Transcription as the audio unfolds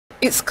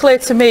it's clear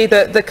to me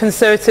that the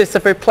Conservatives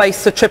have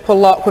replaced the triple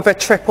lock with a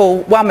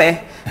triple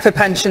whammy for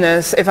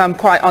pensioners, if I'm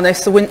quite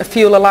honest. The winter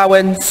fuel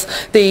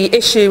allowance, the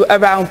issue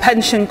around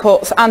pension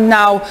cuts, and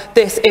now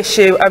this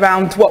issue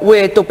around what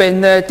we're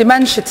dubbing the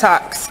dementia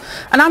tax.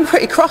 And I'm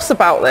pretty cross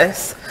about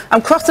this.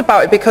 I'm cross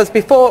about it because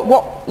before,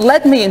 what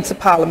led me into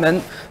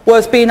Parliament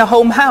was being a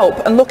home help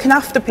and looking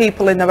after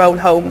people in their own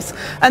homes.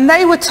 And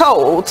they were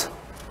told,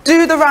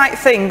 do the right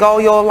thing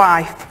all your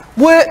life.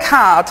 Work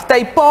hard.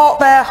 They bought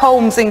their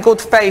homes in good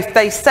faith.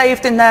 They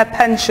saved in their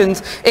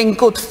pensions in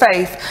good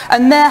faith.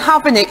 And they're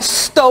having it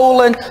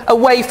stolen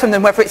away from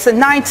them, whether it's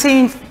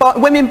the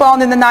women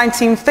born in the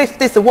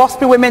 1950s, the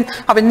WASPy women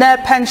having their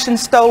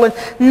pensions stolen.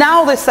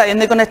 Now they're saying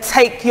they're going to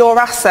take your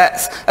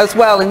assets as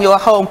well in your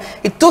home.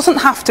 It doesn't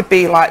have to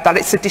be like that.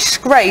 It's a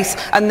disgrace.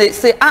 And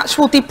it's the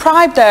actual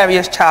deprived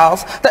areas,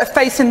 Charles, that are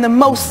facing the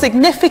most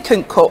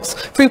significant cuts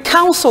through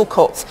council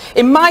cuts.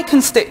 In my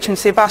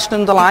constituency of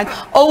Ashton-under-Lyne,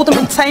 Oldham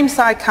and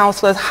Tameside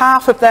councillors,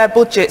 half of their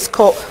budgets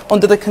cut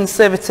under the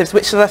Conservatives,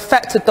 which has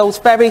affected those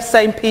very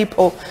same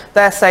people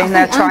they're saying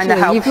they're trying to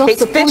help.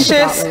 It's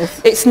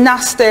vicious, it's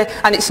nasty,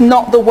 and it's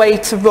not the way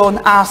to run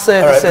our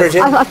services.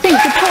 All right, I think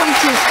the point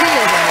is